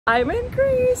I'm in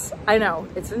Greece. I know,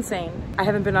 it's insane. I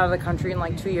haven't been out of the country in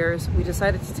like 2 years. We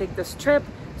decided to take this trip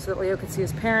so that Leo could see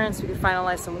his parents. We could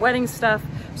finalize some wedding stuff.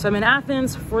 So I'm in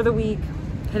Athens for the week,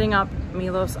 hitting up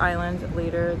Milos Island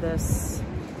later this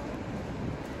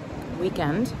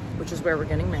weekend, which is where we're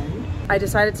getting married. I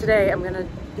decided today I'm gonna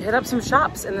hit up some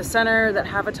shops in the center that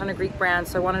have a ton of Greek brands.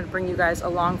 So I wanted to bring you guys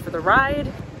along for the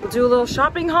ride. We'll do a little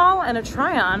shopping haul and a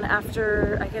try on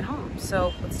after I get home.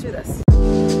 So let's do this.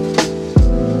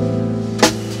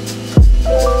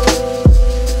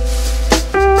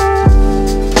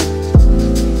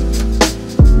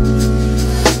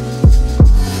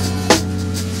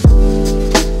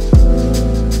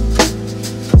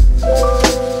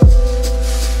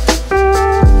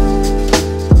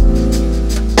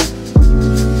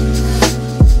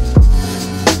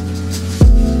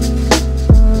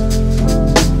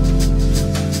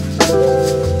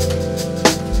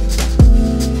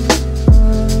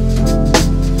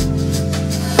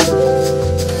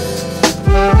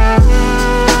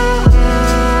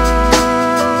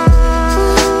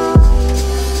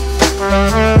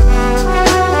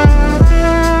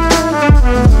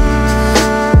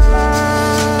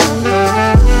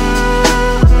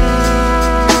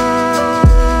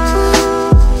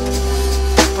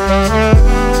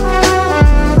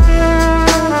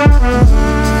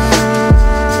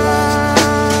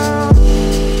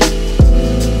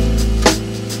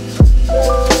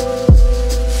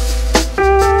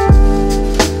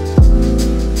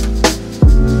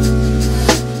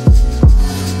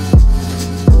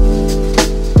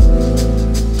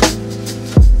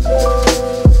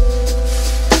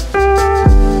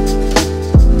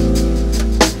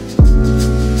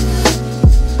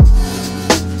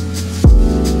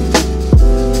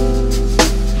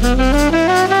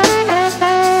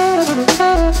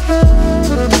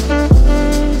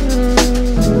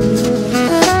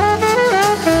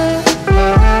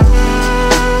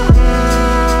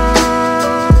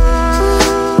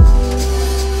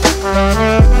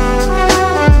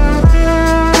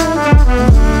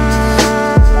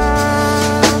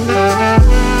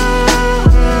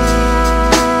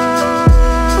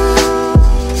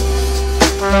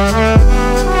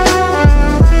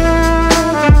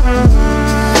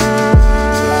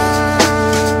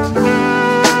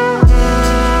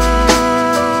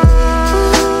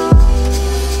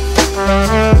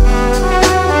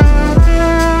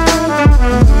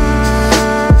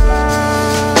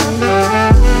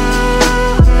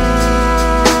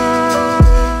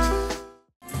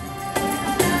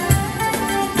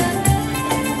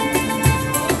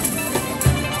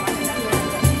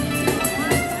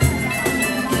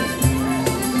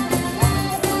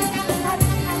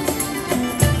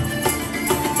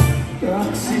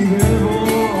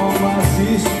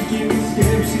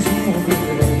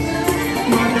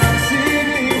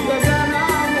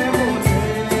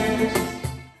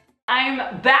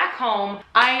 I'm back home.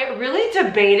 I really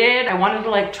debated. I wanted to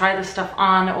like try this stuff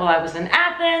on while I was in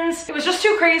Athens. It was just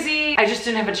too crazy. I just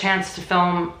didn't have a chance to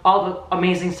film all the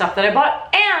amazing stuff that I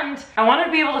bought, and I wanted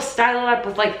to be able to style it up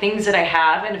with like things that I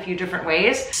have in a few different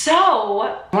ways. So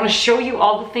I want to show you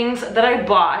all the things that I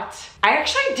bought. I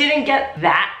actually didn't get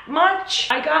that much.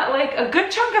 I got like a good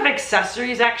chunk of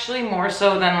accessories, actually, more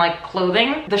so than like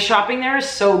clothing. The shopping there is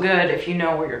so good if you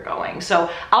know where you're going. So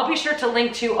I'll be sure to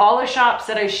link to all the shops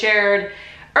that I shared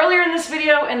earlier in this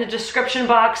video in the description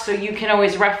box, so you can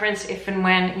always reference if and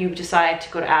when you decide to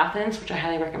go to Athens, which I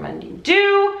highly recommend you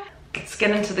do. Let's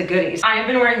get into the goodies. I have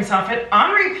been wearing this outfit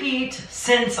on repeat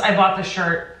since I bought the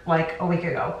shirt like a week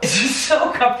ago. It's just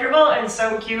so comfortable and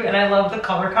so cute, and I love the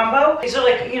color combo. These are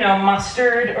like, you know,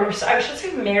 mustard, or I should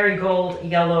say marigold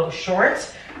yellow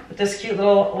shorts with this cute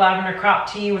little lavender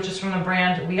crop tee, which is from the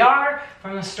brand We Are,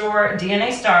 from the store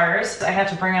DNA Stars. I had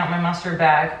to bring out my mustard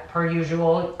bag per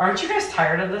usual. Aren't you guys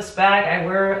tired of this bag? I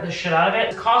wear the shit out of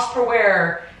it. The cost per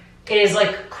wear is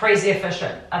like crazy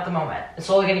efficient at the moment. It's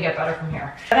only gonna get better from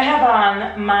here. And I have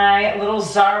on my little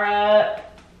Zara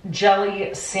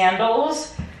jelly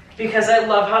sandals because I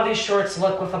love how these shorts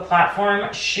look with a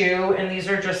platform shoe, and these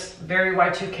are just very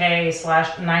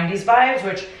Y2K/90s vibes,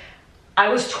 which I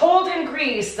was told in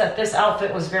Greece that this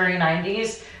outfit was very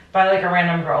 90s by like a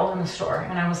random girl in the store,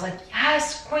 and I was like,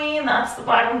 yes, queen, that's the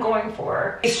vibe I'm going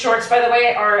for. These shorts, by the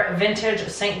way, are vintage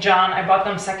St. John. I bought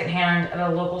them secondhand at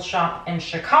a local shop in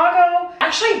Chicago.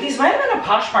 Actually, these might have been a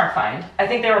Poshmark find. I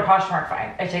think they were a Poshmark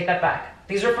find. I take that back.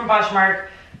 These are from Poshmark.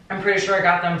 I'm pretty sure I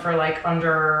got them for like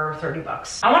under 30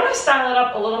 bucks. I want to style it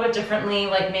up a little bit differently,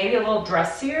 like maybe a little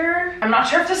dressier. I'm not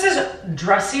sure if this is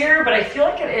dressier, but I feel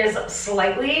like it is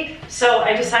slightly. So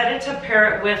I decided to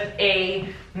pair it with a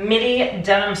midi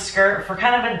denim skirt for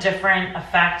kind of a different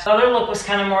effect. The other look was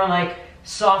kind of more like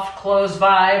soft clothes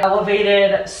vibe,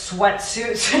 elevated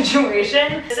sweatsuit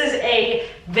situation. This is a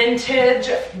vintage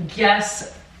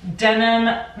Guess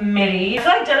denim midi. I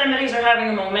feel like denim midis are having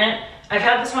a moment. I've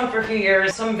had this one for a few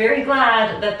years, so I'm very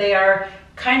glad that they are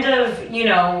kind of, you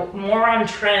know, more on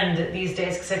trend these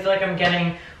days because I feel like I'm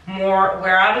getting more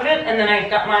wear out of it. And then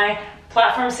I've got my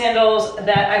platform sandals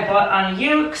that I bought on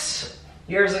Ukes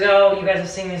years ago. You guys have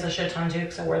seen these a shit ton too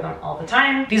because I wear them all the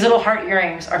time. These little heart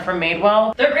earrings are from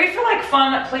Madewell. They're great for like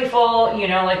fun, playful, you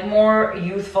know, like more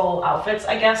youthful outfits,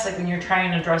 I guess, like when you're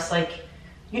trying to dress like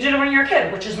you did it when you were a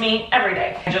kid, which is me every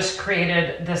day. I just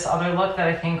created this other look that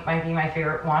I think might be my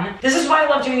favorite one. This is why I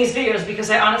love doing these videos,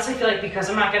 because I honestly feel like because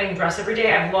I'm not getting dressed every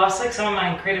day, I've lost like some of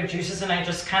my creative juices and I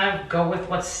just kind of go with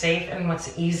what's safe and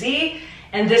what's easy.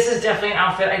 And this is definitely an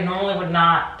outfit I normally would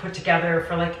not put together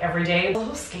for like every day. It's a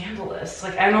little scandalous.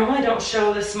 Like I normally don't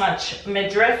show this much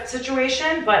midriff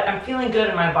situation, but I'm feeling good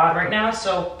in my bod right now,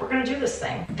 so we're gonna do this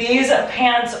thing. These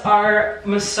pants are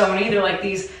Missoni. They're like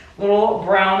these little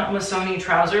brown Missoni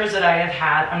trousers that I have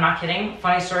had. I'm not kidding.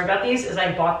 Funny story about these is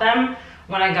I bought them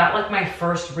when I got like my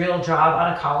first real job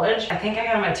out of college. I think I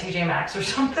got them at TJ Maxx or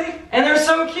something. And they're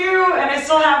so cute and I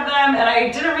still have them. And I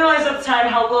didn't realize at the time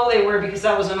how low they were because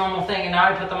that was a normal thing. And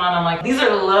now I put them on, I'm like, these are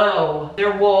low.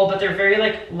 They're wool, but they're very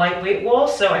like lightweight wool.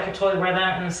 So I could totally wear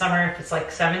them in the summer if it's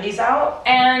like 70s out.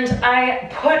 And I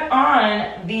put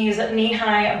on these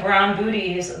knee-high brown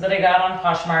booties that I got on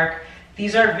Poshmark.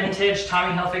 These are vintage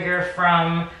Tommy Hilfiger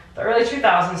from the early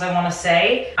 2000s, I want to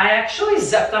say. I actually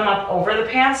zipped them up over the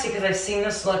pants because I've seen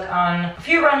this look on a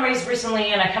few runways recently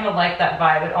and I kind of like that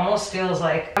vibe. It almost feels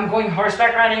like I'm going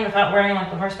horseback riding without wearing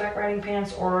like the horseback riding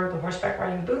pants or the horseback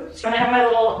riding boots. And I have my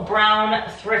little brown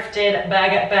thrifted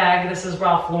baguette bag. This is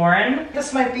Ralph Lauren.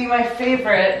 This might be my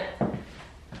favorite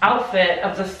outfit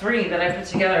of the three that I put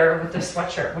together with this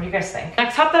sweatshirt. What do you guys think?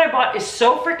 Next top that I bought is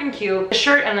so freaking cute. The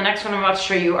shirt and the next one I'm about to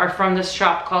show you are from this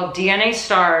shop called DNA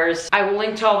Stars. I will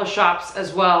link to all the shops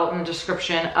as well in the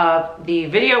description of the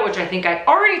video, which I think I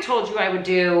already told you I would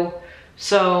do.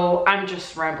 So I'm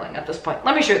just rambling at this point.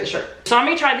 Let me show you the shirt. So let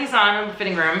me try these on in the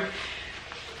fitting room.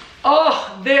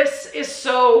 Oh, this is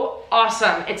so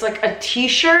awesome. It's like a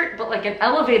t-shirt, but like an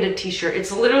elevated t-shirt.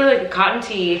 It's literally like a cotton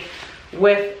tee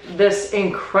with this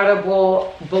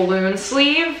incredible balloon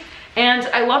sleeve. And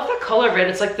I love the color of it.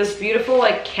 It's like this beautiful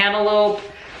like cantaloupe,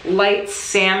 light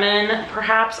salmon,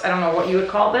 perhaps. I don't know what you would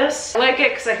call this. I like it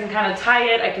because I can kind of tie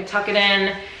it. I can tuck it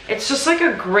in. It's just like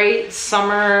a great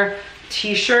summer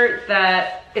t-shirt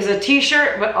that is a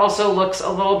t-shirt but also looks a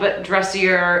little bit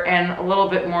dressier and a little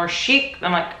bit more chic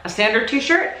than like a standard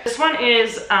t-shirt. This one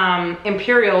is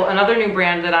Imperial, another new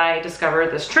brand that I discovered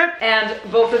this trip, and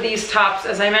both of these tops,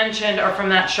 as I mentioned, are from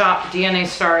that shop DNA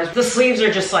Stars. The sleeves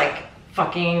are just like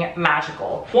fucking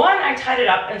magical. One, I tied it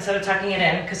up instead of tucking it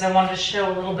in because I wanted to show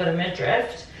a little bit of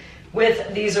midriff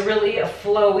with these really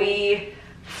flowy,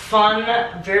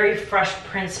 fun, very Fresh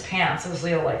Prince pants, as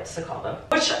Leo likes to call them.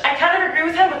 Which I kind of agree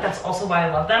with him, but that's also why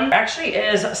I love them. There actually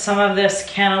is some of this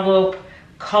cantaloupe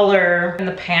color in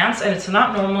the pants, and it's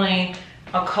not normally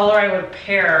a color I would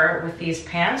pair with these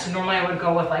pants. Normally I would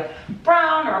go with like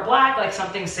brown or black, like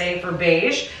something safe or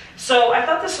beige. So I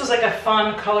thought this was like a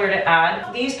fun color to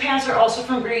add. These pants are also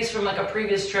from Greece from like a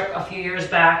previous trip a few years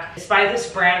back. It's by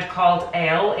this brand called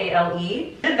Ale,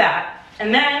 A-L-E. Did that.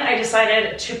 And then I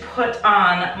decided to put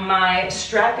on my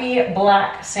strappy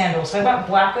black sandals. So I went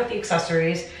black with the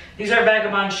accessories. These are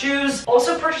Vagabond shoes,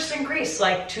 also purchased in Greece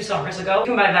like 2 summers ago. You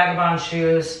can buy Vagabond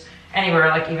shoes anywhere,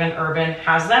 like even Urban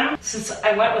has them. Since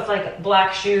I went with like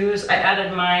black shoes, I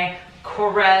added my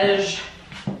Courrèges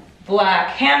black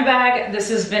handbag. This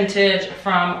is vintage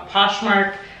from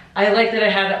Poshmark. I like that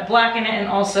it had black in it and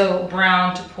also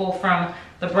brown to pull from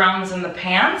the browns in the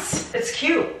pants. It's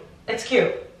cute, it's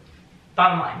cute.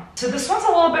 Bottom line. So this one's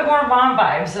a little bit more mom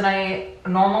vibes than I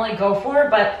normally go for,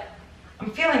 but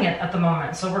I'm feeling it at the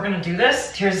moment. So we're gonna do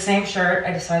this. Here's the same shirt.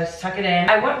 I decided to tuck it in.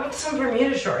 I went with some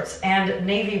Bermuda shorts and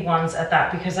navy ones at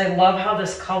that because I love how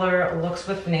this color looks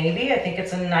with navy. I think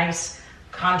it's a nice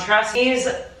contrast. These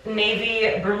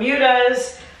navy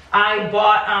Bermudas I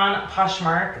bought on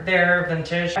Poshmark. They're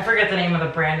vintage. I forget the name of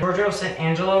the brand. Giorgio St.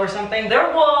 Angelo or something.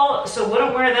 They're wool, so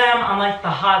wouldn't wear them on like the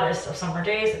hottest of summer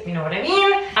days, if you know what I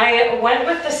mean. I went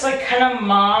with this like kind of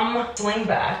mom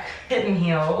slingback kitten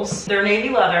heels. They're navy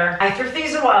leather. I thrifted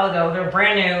these a while ago. They're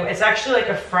brand new. It's actually like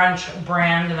a French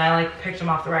brand, and I like picked them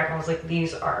off the rack and I was like,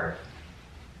 these are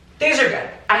good.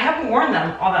 I haven't worn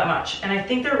them all that much, and I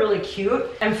think they're really cute.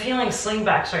 I'm feeling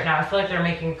slingbacks right now. I feel like they're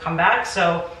making a comeback,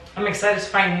 so I'm excited to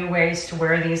find new ways to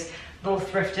wear these little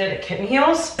thrifted kitten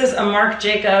heels. This is a Marc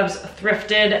Jacobs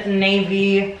thrifted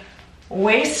navy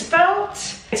waist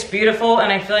belt. It's beautiful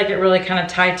and I feel like it really kind of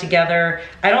tied together.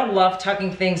 I don't love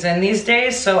tucking things in these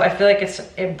days, so I feel like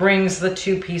it brings the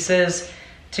two pieces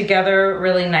together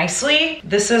really nicely.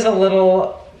 This is a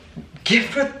little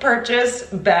gift with purchase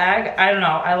bag. I don't know,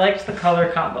 I liked the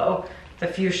color combo. The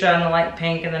fuchsia and the light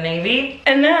pink and the navy.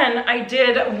 And then I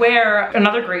did wear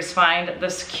another Grace find,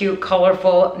 this cute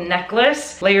colorful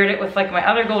necklace. Layered it with like my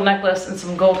other gold necklace and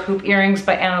some gold hoop earrings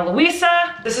by Ana Luisa.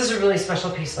 This is a really special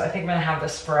piece though. I think I'm gonna have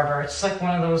this forever. It's like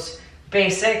one of those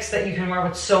basics that you can wear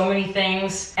with so many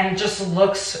things and it just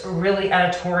looks really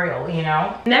editorial, you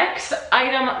know? Next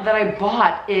item that I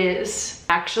bought is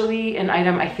actually an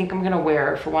item I think I'm gonna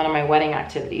wear for one of my wedding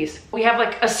activities. We have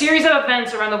like a series of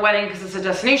events around the wedding because it's a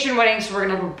destination wedding, so we're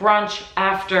gonna have a brunch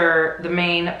after the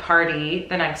main party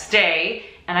the next day.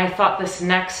 And I thought this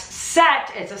next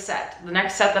set, it's a set. The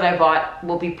next set that I bought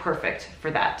will be perfect for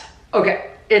that.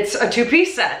 Okay, it's a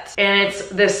two-piece set and it's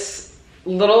this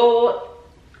little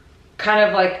kind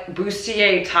of like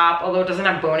bustier top, although it doesn't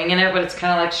have boning in it, but it's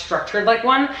kind of like structured like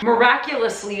one.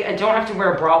 Miraculously, I don't have to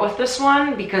wear a bra with this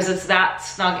one because it's that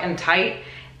snug and tight.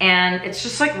 And it's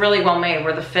just like really well made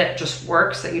where the fit just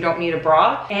works that you don't need a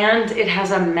bra. And it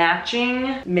has a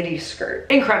matching midi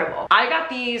skirt. Incredible. I got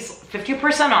these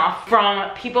 50% off from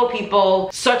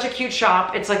People. Such a cute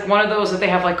shop. It's like one of those that they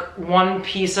have like one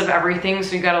piece of everything,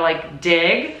 so you gotta like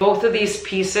dig. Both of these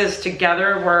pieces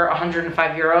together were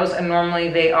 105 euros and normally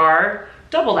they are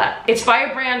double that. It's by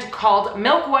a brand called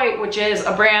Milk White, which is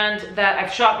a brand that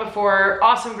I've shopped before.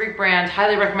 Awesome Greek brand.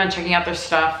 Highly recommend checking out their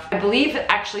stuff. I believe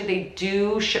that actually they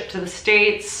do ship to the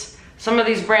States. Some of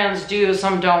these brands do,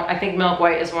 some don't. I think Milk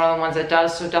White is one of the ones that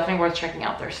does, so definitely worth checking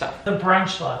out their stuff. The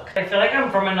brunch look. I feel like I'm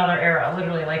from another era,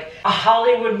 literally like a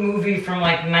Hollywood movie from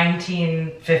like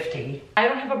 1950. I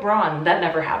don't have a bra on, that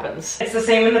never happens. It's the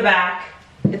same in the back.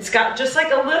 It's got just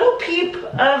like a little peep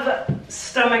of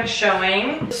stomach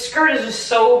showing. The skirt is just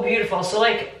so beautiful. So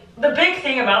like the big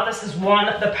thing about this is one,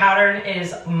 the pattern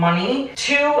is money.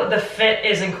 Two, the fit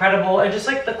is incredible. And just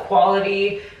like the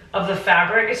quality of the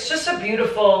fabric, it's just a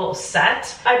beautiful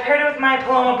set. I paired it with my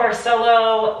Paloma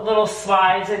Barcelo little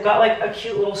slides. They've got like a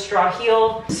cute little straw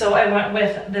heel. So I went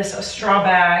with this straw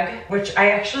bag, which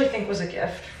I actually think was a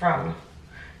gift from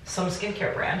some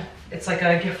skincare brand. It's like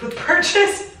a gift with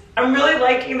purchase. I'm really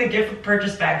liking the gift with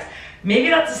purchase bags. Maybe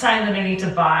that's a sign that I need to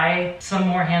buy some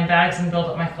more handbags and build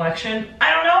up my collection.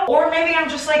 I don't know. Or maybe I'm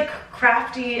just like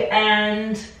crafty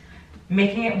and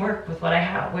making it work with what I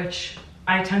have, which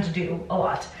I tend to do a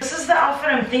lot. This is the outfit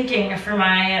I'm thinking for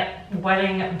my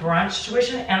wedding brunch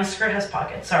situation, and the skirt has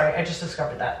pockets. Sorry, I just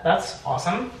discovered that. That's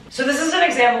awesome. So this is an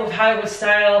example of how I would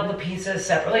style the pieces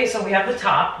separately. So we have the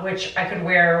top, which I could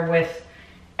wear with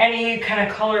any kind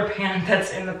of color pant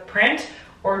that's in the print,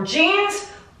 or jeans,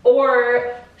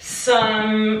 or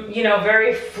some, you know,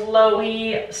 very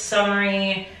flowy,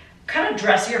 summery, kind of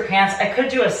dressier pants. I could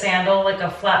do a sandal, like a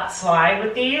flat slide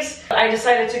with these. I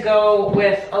decided to go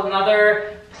with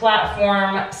another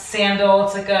platform sandal.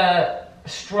 It's like a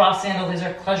straw sandal. These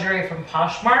are Clergerie from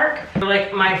Poshmark. They're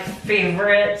like my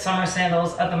favorite summer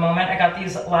sandals at the moment. I got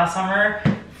these last summer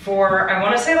for, I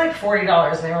want to say like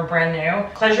 $40. They were brand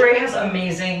new. Clergerie has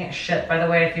amazing shit, by the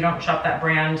way, if you don't shop that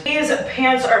brand. These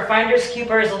pants are Finders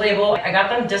Keepers label. I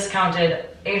got them discounted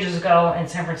ages ago in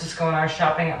San Francisco when I was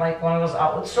shopping at like one of those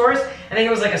outlet stores. I think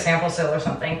it was like a sample sale or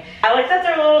something. I like that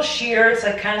they're a little sheer. It's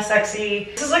like kind of sexy.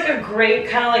 This is like a great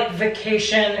kind of like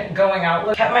vacation going out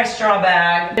look. Kept my straw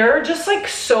bag. There are just like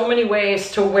so many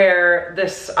ways to wear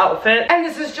this outfit, and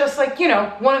this is just like, you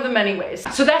know, one of the many ways.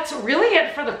 So that's really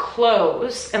it for the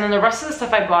clothes, and then the rest of the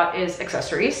stuff I bought is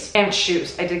accessories and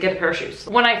shoes. I did get a pair of shoes.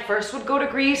 When I first would go to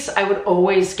Greece, I would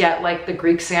always get like the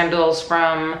Greek sandals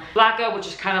from Vlaka, which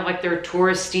is kind of like their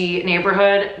touristy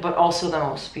neighborhood, but also the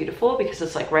most beautiful because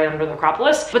it's like right under the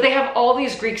Acropolis. But they have all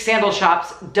these Greek sandal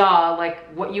shops, duh, like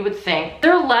what you would think.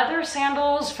 They're leather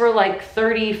sandals for like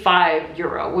 35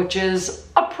 euro, which is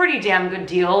a pretty damn good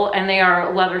deal. And they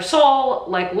are leather sole,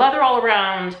 like leather all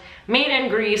around, made in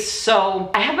Greece.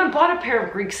 So I haven't bought a pair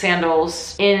of Greek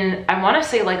sandals in, I want to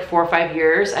say like 4 or 5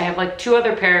 years. I have like 2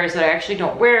 other pairs that I actually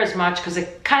don't wear as much because they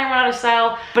kind of run out of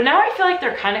style. But now I feel like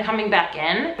they're kind of coming back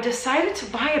in. I decided to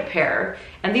buy a pair,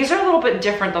 and these are a little bit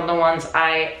different than the ones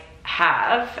I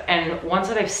have and ones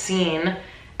that I've seen,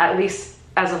 at least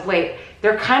as of late.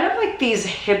 They're kind of like these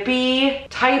hippie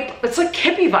type, it's like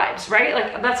hippie vibes, right?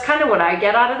 Like that's kind of what I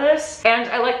get out of this. And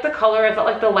I like the color. I felt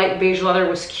like the light beige leather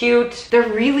was cute.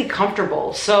 They're really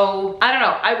comfortable. So I don't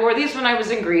know, I wore these when I was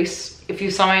in Greece. If you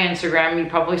saw my Instagram, you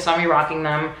probably saw me rocking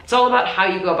them. It's all about how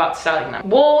you go about styling them.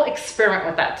 We'll experiment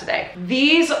with that today.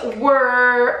 These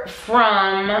were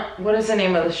from, what is the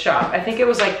name of the shop? I think it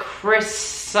was like Chris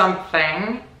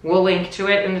something. We'll link to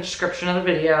it in the description of the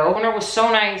video. The owner was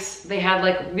so nice. They had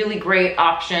like really great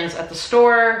options at the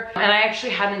store. And I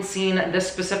actually hadn't seen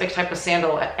this specific type of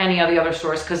sandal at any of the other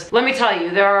stores. Cause let me tell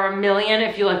you, there are a million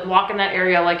if you like walk in that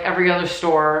area like every other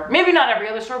store. Maybe not every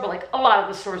other store, but like a lot of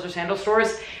the stores are sandal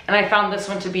stores. And I found this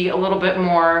one to be a little bit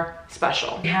more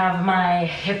special. I have my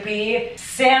hippie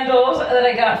sandals that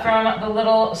I got from the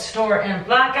little store in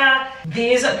Plaka.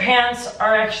 These pants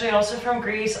are actually also from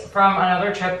Greece from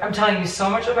another trip. I'm telling you, so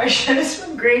much of my shit is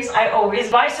from Greece. I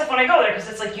always buy stuff when I go there because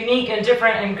it's like unique and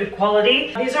different and good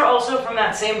quality. These are also from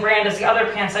that same brand as the other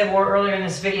pants I wore earlier in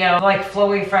this video, like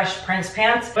flowy Fresh Prince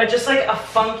pants, but just like a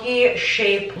funky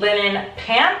shape linen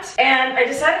pant. And I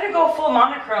decided to go full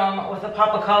monochrome with a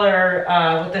pop of color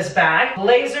with this bag.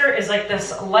 Blazer is like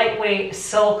this lightweight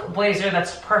silk blazer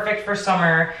that's perfect for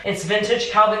summer. It's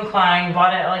vintage Calvin Klein,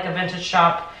 bought it at like a vintage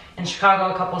shop in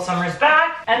Chicago a couple summers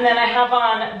back. And then I have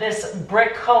on this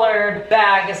brick colored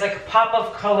bag. It's like a pop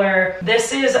of color.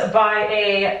 This is by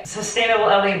a sustainable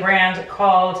LA brand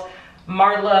called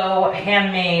Marlowe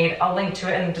Handmade. I'll link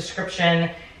to it in the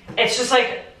description. It's just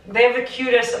like, they have the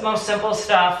cutest, most simple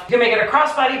stuff. You can make it a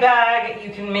crossbody bag.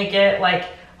 You can make it like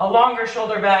a longer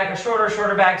shoulder bag, a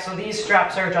shorter bag, so these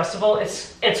straps are adjustable.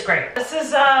 It's great. This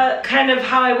is kind of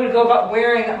how I would go about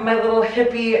wearing my little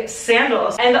hippie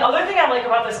sandals. And the other thing I like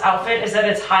about this outfit is that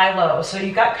it's high-low. So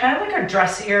you got kind of like a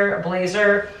dressier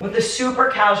blazer with a super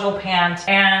casual pant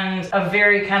and a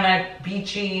very kind of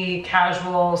beachy,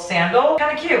 casual sandal.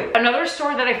 Kind of cute. Another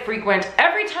store that I frequent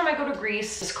every time I go to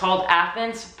Greece is called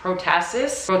Athens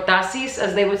PROTASIS,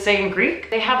 as they would say in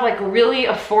Greek. They have like really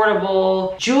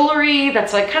affordable jewelry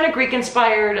that's like kind of Greek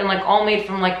inspired and like all made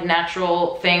from like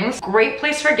natural things. Great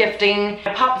place for gifting.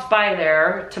 I popped by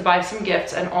there to buy some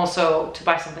gifts and also to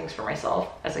buy some things for myself,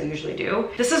 as I usually do.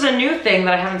 This is a new thing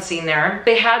that I haven't seen there.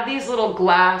 They had these little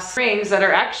glass rings that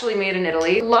are actually made in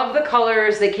Italy. Love the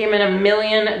colors. They came in a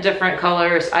million different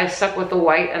colors. I stuck with the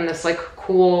white and this like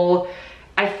cool,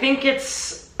 I think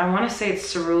I want to say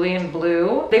it's cerulean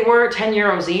blue. They were 10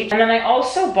 euros each. And then I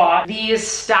also bought these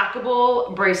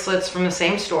stackable bracelets from the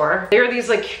same store. They are these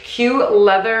like cute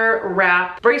leather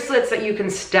wrap bracelets that you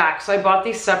can stack. So I bought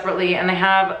these separately and they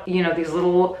have, you know, these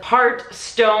little heart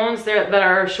stones there that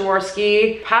are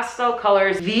Swarovski pastel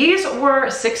colors. These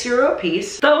were €6 a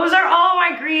piece. Those are all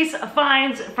my Greece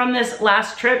finds from this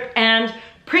last trip and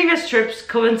previous trips.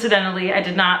 Coincidentally, I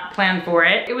did not plan for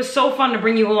it. It was so fun to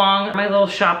bring you along my little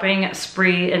shopping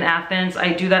spree in Athens.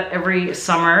 I do that every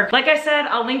summer. Like I said,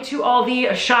 I'll link to all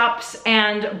the shops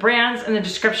and brands in the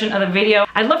description of the video.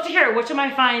 I'd love to hear which of my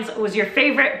finds was your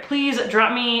favorite. Please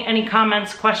drop me any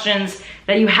comments, questions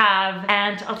that you have,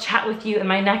 and I'll chat with you in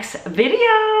my next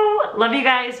video. Love you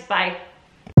guys. Bye.